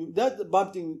apostles said, no, that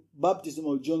baptism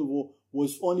of John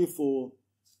was only for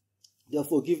the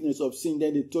forgiveness of sin.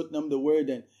 Then they taught them the word.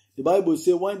 And the Bible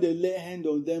says when they lay hand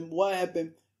on them, what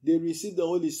happened? They received the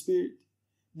Holy Spirit.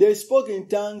 They spoke in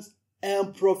tongues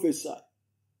and prophesied.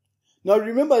 Now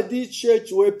remember, this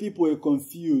church where people were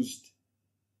confused.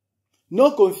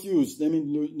 Not confused. Let me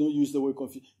not use the word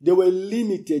confused. They were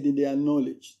limited in their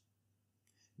knowledge.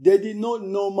 They did not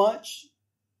know much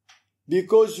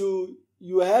because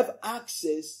you have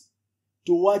access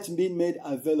to what's being made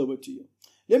available to you.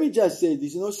 Let me just say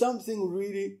this. Something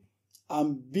really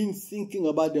I've been thinking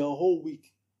about the whole week.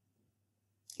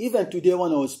 Even today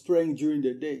when I was praying during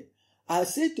the day, I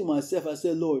said to myself, I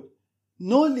said, Lord,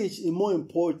 knowledge is more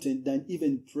important than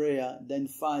even prayer, than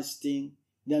fasting,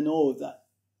 than all of that.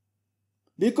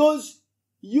 Because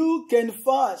you can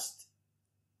fast,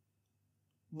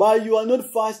 but you are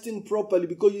not fasting properly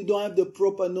because you don't have the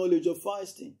proper knowledge of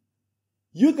fasting.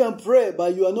 You can pray,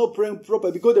 but you are not praying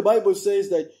properly because the Bible says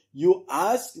that you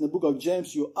ask, in the book of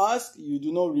James, you ask, you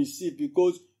do not receive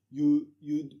because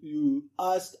you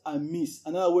ask amiss.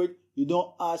 In other words, you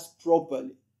don't ask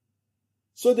properly.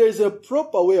 So there is a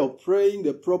proper way of praying,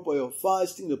 the proper way of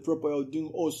fasting, the proper way of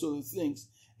doing all sorts of things.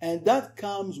 And that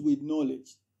comes with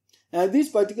knowledge. And these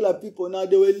particular people now,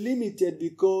 they were limited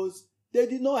because they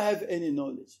did not have any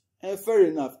knowledge. And fair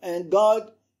enough. And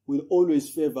God will always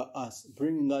favor us,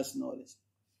 bringing us knowledge.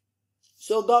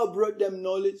 So God brought them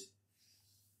knowledge.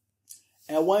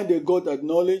 And when they got that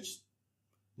knowledge,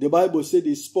 the Bible said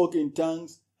they spoke in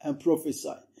tongues and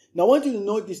prophesied. Now I want you to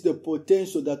notice the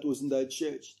potential that was in that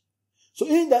church. So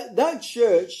in that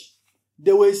church,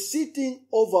 they were sitting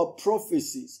over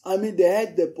prophecies. I mean, they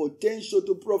had the potential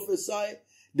to prophesy,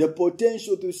 the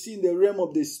potential to see in the realm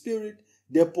of the spirit,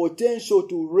 the potential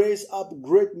to raise up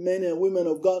great men and women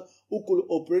of God who could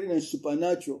operate in the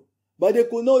supernatural. But they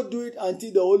could not do it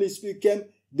until the Holy Spirit came.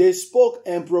 They spoke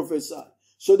and prophesied.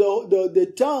 So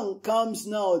the tongue comes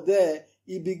now there.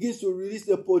 It begins to release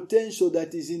the potential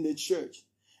that is in the church.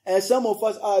 And some of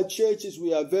us, our churches,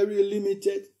 we are very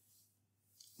limited.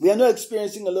 We are not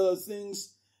experiencing a lot of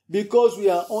things because we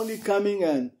are only coming,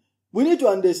 and we need to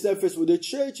understand first of all, the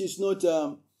church is not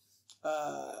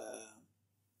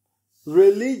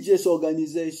religious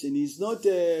organization. It's not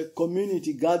a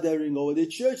community gathering, or the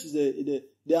church is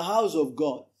the house of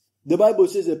God. The Bible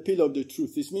says a pillar of the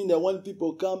truth. It means that when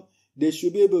people come, they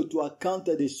should be able to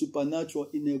encounter the supernatural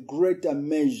in a greater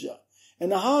measure.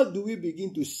 And how do we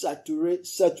begin to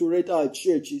saturate our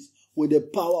churches with the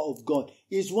power of God?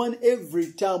 Is when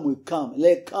every time we come,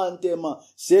 we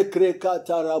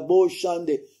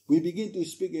begin to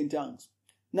speak in tongues.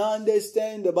 Now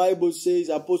understand, the Bible says,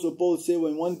 Apostle Paul said,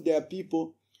 when there are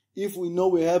people, if we know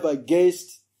we have a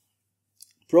guest,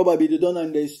 probably they don't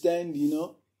understand,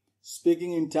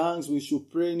 speaking in tongues, we should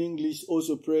pray in English,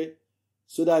 also pray,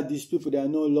 so that these people, they are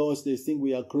not lost, they think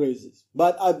we are crazy.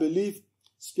 But I believe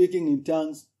speaking in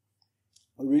tongues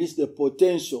release the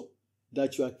potential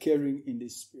that you are carrying in the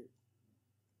spirit.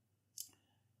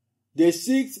 The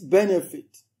sixth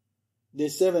benefit, the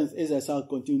seventh is, as I'll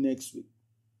continue next week.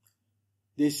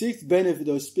 The sixth benefit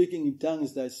of speaking in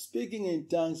tongues is that speaking in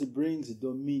tongues brings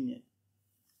dominion.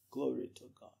 Glory to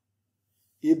God.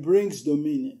 It brings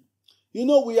dominion.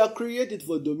 We are created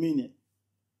for dominion.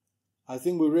 I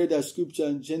think we read that scripture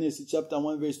in Genesis chapter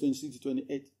 1 verse 26 to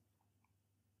 28.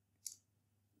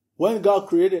 When God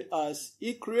created us,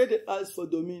 He created us for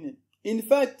dominion. In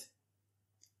fact,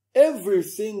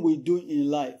 everything we do in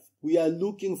life, we are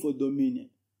looking for dominion.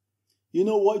 You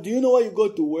know what? Do you know why you go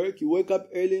to work? You wake up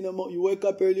early in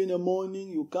the morning.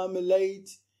 You come late.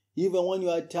 Even when you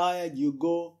are tired, you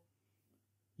go.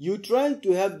 You try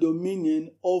to have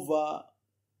dominion over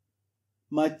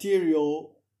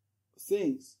material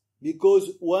things, because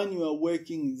when you are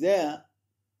working there,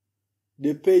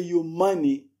 they pay you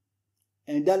money,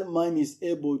 and that money is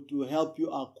able to help you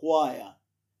acquire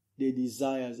the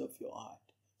desires of your heart.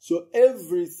 So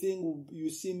everything you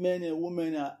see, men and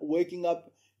women are waking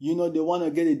up, they want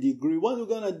to get a degree. What are you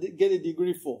going to get a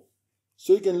degree for?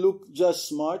 So you can look just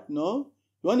smart? No.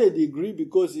 You want a degree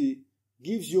because it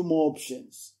gives you more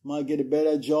options. You might get a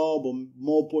better job or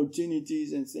more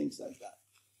opportunities and things like that.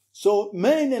 So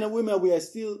men and women, we are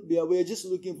just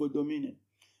looking for dominion.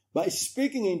 But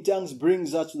speaking in tongues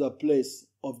brings us to the place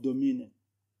of dominion.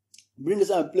 Brings us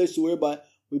to a place whereby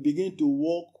we begin to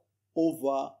walk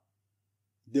over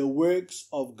the works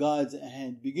of God's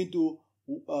hand. Begin to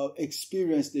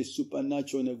experience the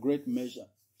supernatural in a great measure.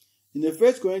 In the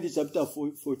 1 Corinthians chapter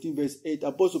 14 verse 8,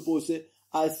 Apostle Paul said,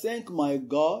 I thank my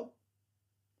God,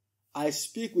 I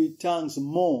speak with tongues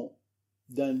more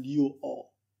than you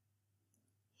all.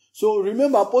 So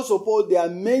remember, Apostle Paul, there are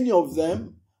many of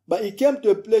them, but he came to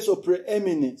a place of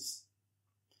preeminence.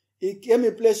 He came to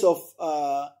a place of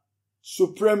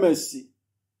supremacy.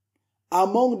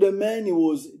 Among the men, he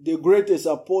was the greatest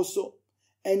apostle.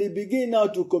 And he began now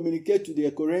to communicate to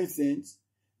the Corinthians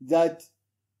that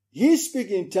he speaks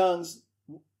in tongues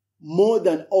more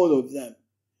than all of them.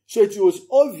 So it was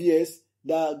obvious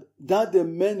that the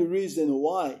main reason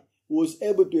why he was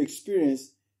able to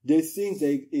experience the things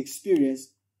they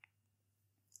experienced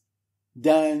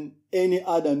than any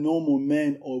other normal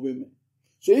men or women.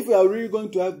 So if we are really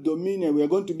going to have dominion, we are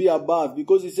going to be above,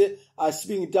 because he said, I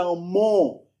speak in tongues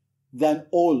more than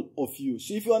all of you.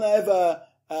 So if you want to have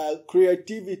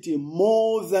creativity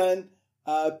more than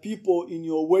people in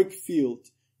your work field.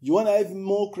 You want to have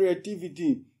more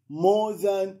creativity more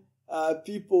than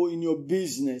people in your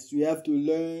business. You have to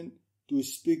learn to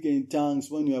speak in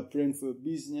tongues when you are praying for your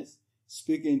business.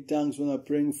 Speak in tongues when you are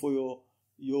praying for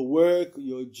your work,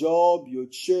 your job, your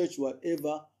church,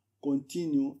 whatever.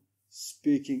 Continue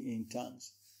speaking in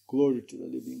tongues. Glory to the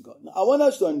living God. Now, I want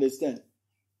us to understand.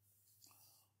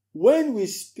 When we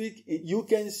speak, you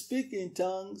can speak in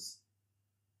tongues.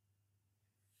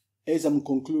 As I'm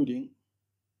concluding,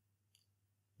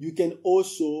 you can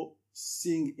also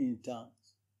sing in tongues.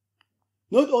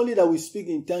 Not only that we speak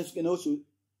in tongues, you can also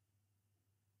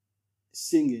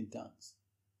sing in tongues.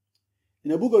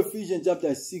 In the book of Ephesians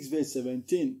chapter 6 verse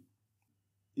 17,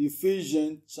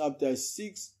 Ephesians chapter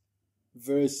 6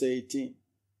 verse 18,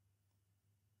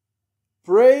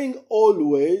 praying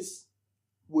always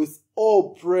with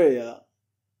all prayer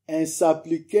and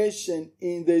supplication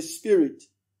in the Spirit,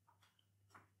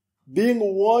 being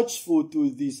watchful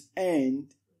to this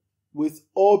end with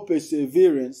all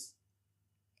perseverance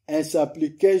and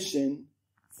supplication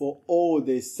for all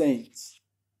the saints.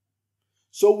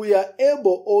 So we are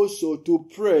able also to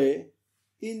pray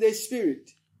in the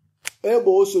Spirit,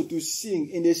 able also to sing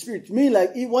in the Spirit. Me,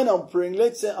 like when I'm praying,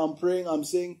 let's say I'm praying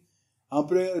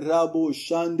Rabo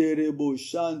Shande Rebo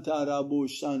Shanta Rabo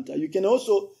Shanta. You can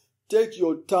also take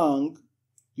your tongue,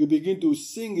 you begin to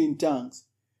sing in tongues.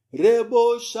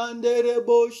 Rebo Shande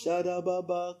Rebo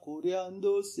Sharababa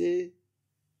Kuriando Se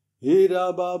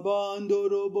Irababa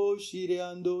Andorobo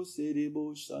Shiriando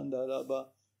Serebo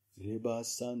Shandaraba Reba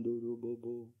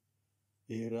Sandorobobo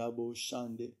Irabo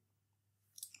Shande.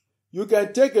 You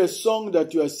can take a song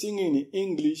that you are singing in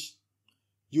English,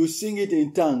 you sing it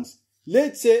in tongues.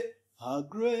 Let's say, how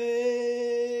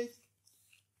great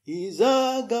is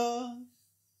our God.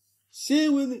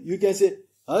 Sing with me. You can say,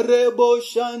 Arebo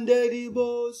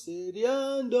Shanderibo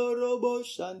Seriando Robo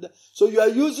Shanda. So you are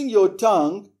using your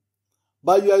tongue,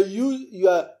 but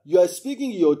you are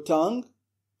speaking your tongue,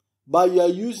 but you are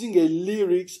using a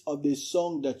lyrics of the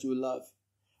song that you love.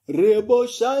 Rebo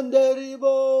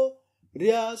Shanderibo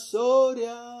Ria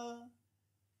Soria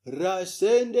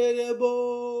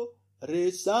Rasenderebo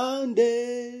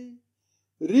Resande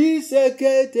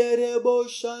Risekete Rebo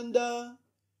Shanda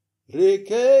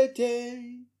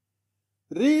Rekete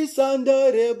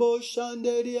Risanda Rebo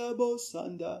Shanderiabo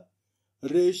Sanda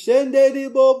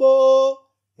Reshenderibobo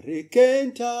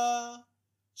Rekenta.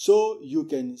 So you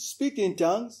can speak in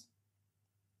tongues.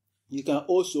 You can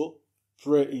also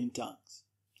pray in tongues.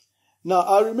 Now,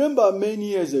 I remember many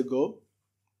years ago,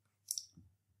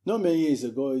 not many years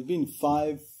ago, it's been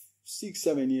 5, 6,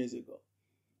 7 years ago.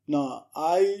 Now,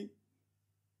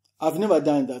 I've never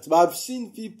done that, but I've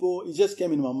seen people, it just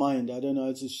came in my mind, I don't know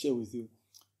how to share with you.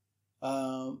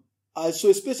 I saw,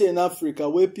 especially in Africa,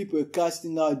 where people were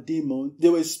casting out demons, they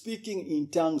were speaking in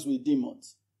tongues with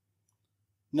demons.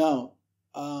 Now,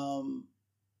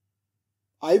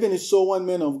 I even saw one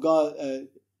man of God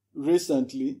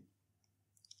recently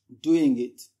doing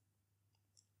it.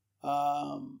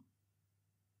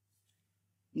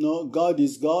 No, God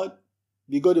is God.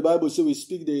 Because the Bible says we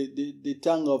speak the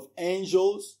tongue of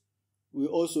angels. We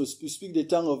also speak the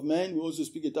tongue of men. We also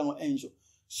speak the tongue of angels.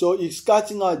 So he's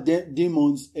casting out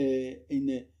demons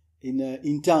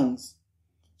in tongues.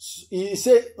 He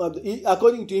said,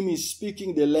 according to him, he's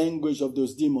speaking the language of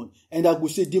those demons. And I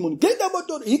could say, demon, get them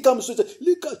out. He comes to say,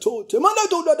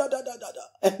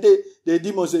 and the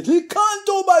demon said, he can't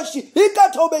obashi, he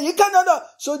can't obey, he cannot.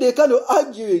 So they're kind of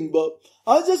arguing, but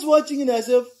I was just watching it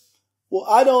myself. Well,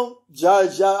 I don't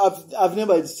judge. I've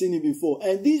never seen it before.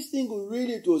 And this thing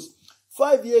really, it was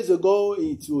 5 years ago.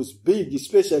 It was big,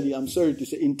 especially, I'm sorry to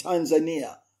say, in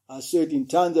Tanzania. I saw it in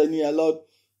Tanzania a lot.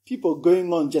 People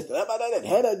going on just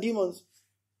head of demons.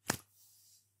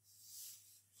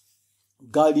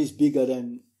 God is bigger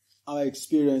than our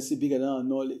experience, bigger than our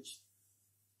knowledge.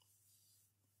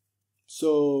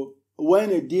 So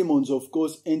when a demon, of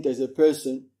course, enters a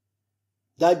person,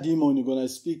 that demon is going to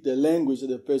speak the language that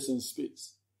the person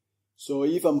speaks. So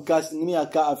if I'm casting,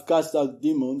 I've cast out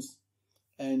demons,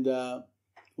 and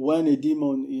when a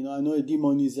demon, I know a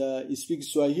demon he speaks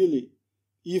Swahili.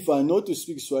 If I know to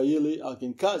speak Swahili, I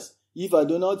can cast. If I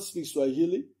do not speak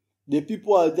Swahili, the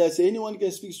people out there say anyone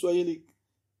can speak Swahili.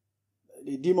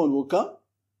 The demon will come,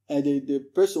 and the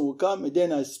person will come, and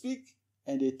then I speak,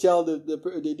 and they tell the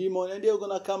demon, and they're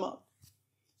going to come out.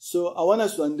 So I want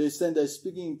us to understand that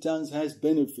speaking in tongues has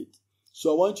benefit.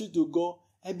 So I want you to go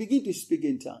and begin to speak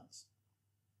in tongues.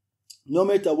 No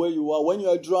matter where you are, when you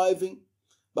are driving.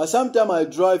 But sometimes I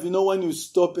drive, when you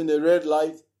stop in the red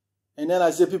light, And then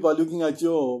I say people are looking at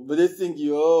you, oh, but they think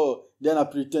you, oh, then I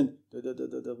pretend.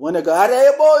 When I go,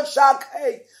 Arebo Shak,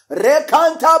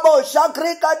 Rekantabo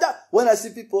Shakrekata. When I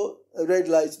see people, red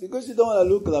lights, because you don't want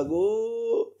to look like,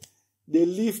 oh, the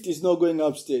lift is not going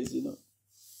upstairs, you know.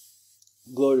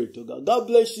 Glory to God. God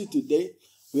bless you today.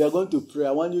 We are going to pray.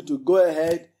 I want you to go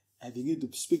ahead and begin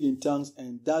to speak in tongues,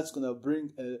 and that's going to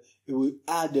bring, it will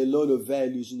add a lot of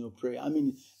values in your prayer. I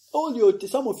mean,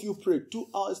 some of you pray 2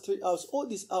 hours, 3 hours, all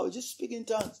these hours, just speak in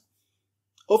tongues.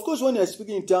 Of course, when you're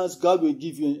speaking in tongues, God will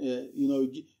give you,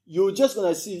 you're just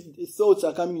going to see thoughts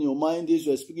are coming in your mind as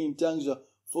you're speaking in tongues, you're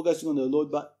focusing on the Lord,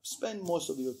 but spend most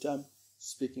of your time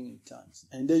speaking in tongues.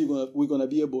 And then we're going to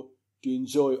be able to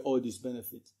enjoy all these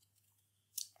benefits.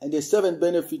 And the seventh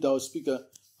benefit, I'll speak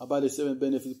about the seventh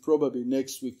benefit probably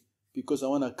next week, because I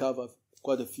want to cover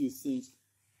quite a few things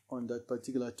on that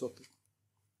particular topic.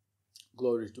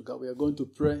 Glory to God. We are going to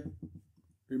pray.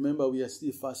 Remember, we are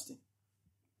still fasting.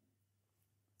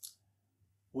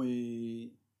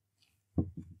 We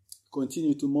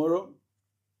continue tomorrow.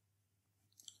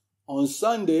 On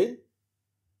Sunday,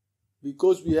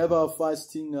 because we have our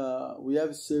fasting, we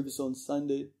have service on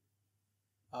Sunday.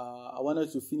 I want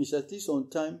us to finish at least on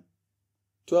time.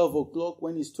 12 o'clock.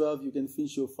 When it's 12, you can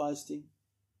finish your fasting.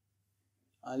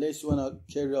 Unless you want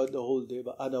to carry out the whole day,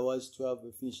 but otherwise 12,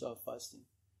 we finish our fasting.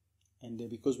 And then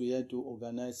because we had to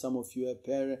organize, some of you are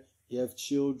parents, you have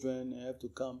children, you have to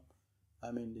come.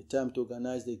 I mean, the time to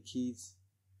organize the kids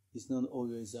is not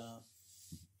always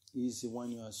easy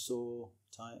when you are so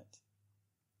tired.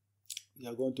 We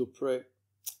are going to pray.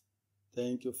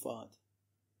 Thank you, Father.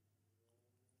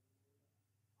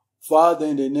 Father,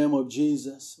 in the name of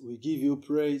Jesus, we give you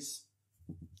praise.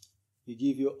 We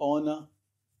give you honor.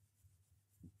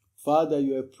 Father,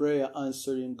 you are prayer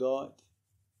answering God.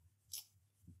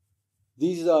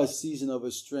 This is our season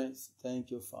of strength.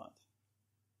 Thank you, Father.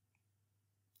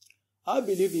 I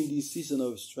believe in this season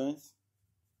of strength,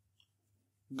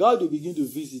 God will begin to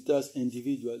visit us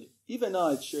individually, even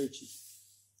now at churches.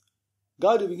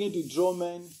 God will begin to draw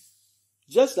men,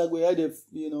 just like we had,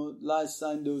 last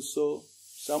Sunday or so.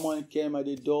 Someone came at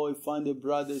the door, he found a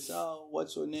brother, said, oh,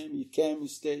 what's your name? He came, he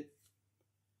stayed.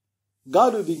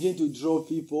 God will begin to draw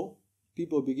people.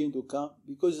 People begin to come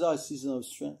because it's our season of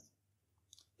strength.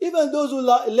 Even those who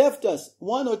left us,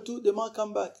 1 or 2, they might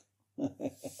come back.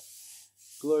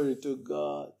 Glory to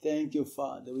God. Thank you,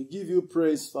 Father. We give you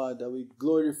praise, Father. We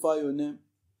glorify your name,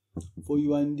 for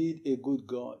you are indeed a good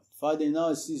God. Father, in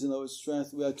our season of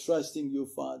strength, we are trusting you,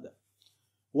 Father.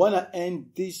 We want to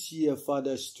end this year,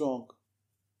 Father, strong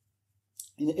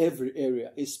in every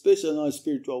area, especially in our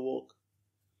spiritual walk.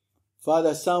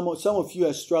 Father, some of you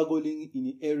are struggling in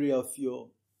the area of your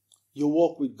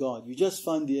walk with God. You just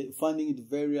finding it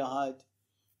very hard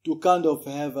to kind of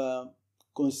have a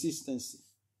consistency.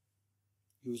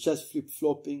 You're just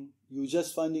flip-flopping. You're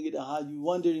just finding it hard. You're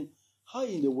wondering, how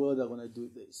in the world am I going to do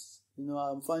this?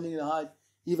 I'm finding it hard.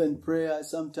 Even prayer,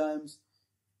 sometimes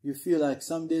you feel like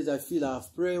some days I feel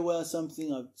I've prayed well, some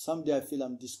day I feel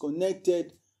I'm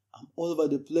disconnected. I'm all over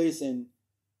the place and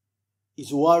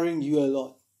it's worrying you a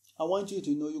lot. I want you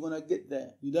to know you're going to get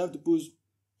there. You don't have to put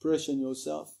pressure on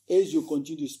yourself. As you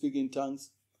continue to speak in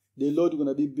tongues, the Lord is going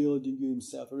to be building you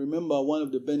himself. Remember, one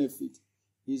of the benefits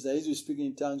is that as you speak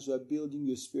in tongues, you are building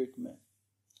your spirit man.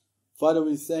 Father,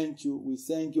 we thank you. We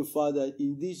thank you, Father,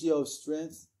 in this year of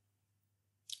strength.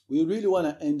 We really want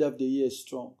to end up the year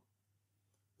strong.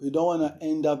 We don't want to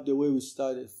end up the way we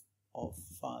started off,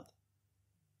 Father.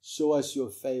 Show us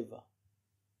your favor,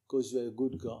 because you're a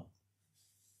good God.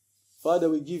 Father,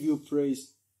 we give you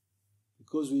praise,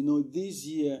 because we know this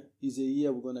year is a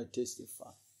year we're going to testify,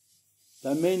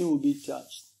 that many will be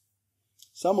touched.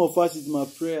 Some of us, it's my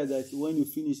prayer that when you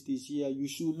finish this year, you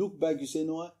should look back, you say,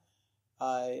 no, what?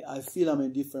 I feel I'm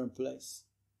in a different place.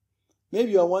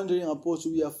 Maybe you are wondering,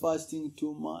 Apostle, we are fasting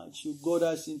too much. You got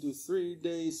us into 3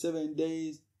 days, 7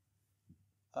 days,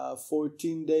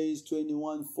 14 days,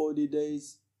 21, 40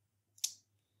 days.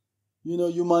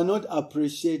 You might not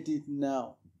appreciate it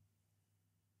now.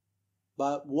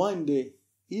 But one day,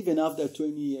 even after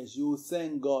 20 years, you will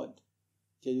thank God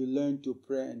that you learn to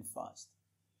pray and fast.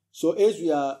 So as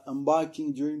we are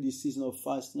embarking during this season of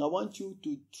fasting, I want you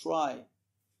to try,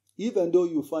 even though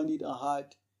you find it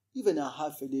hard, even a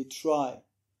half a day, try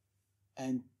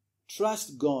and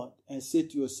trust God and say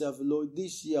to yourself, Lord,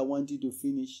 this year I want you to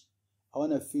finish. I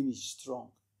want to finish strong.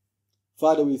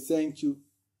 Father, we thank you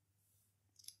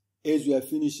as we are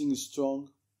finishing strong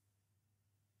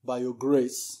by your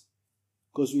grace.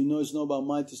 Because we know it's not by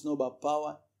might, it's not by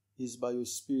power, it's by your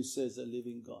Spirit, says the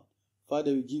living God.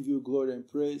 Father, we give you glory and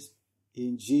praise.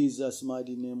 In Jesus'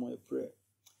 mighty name we pray.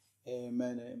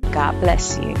 Amen. God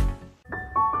bless you.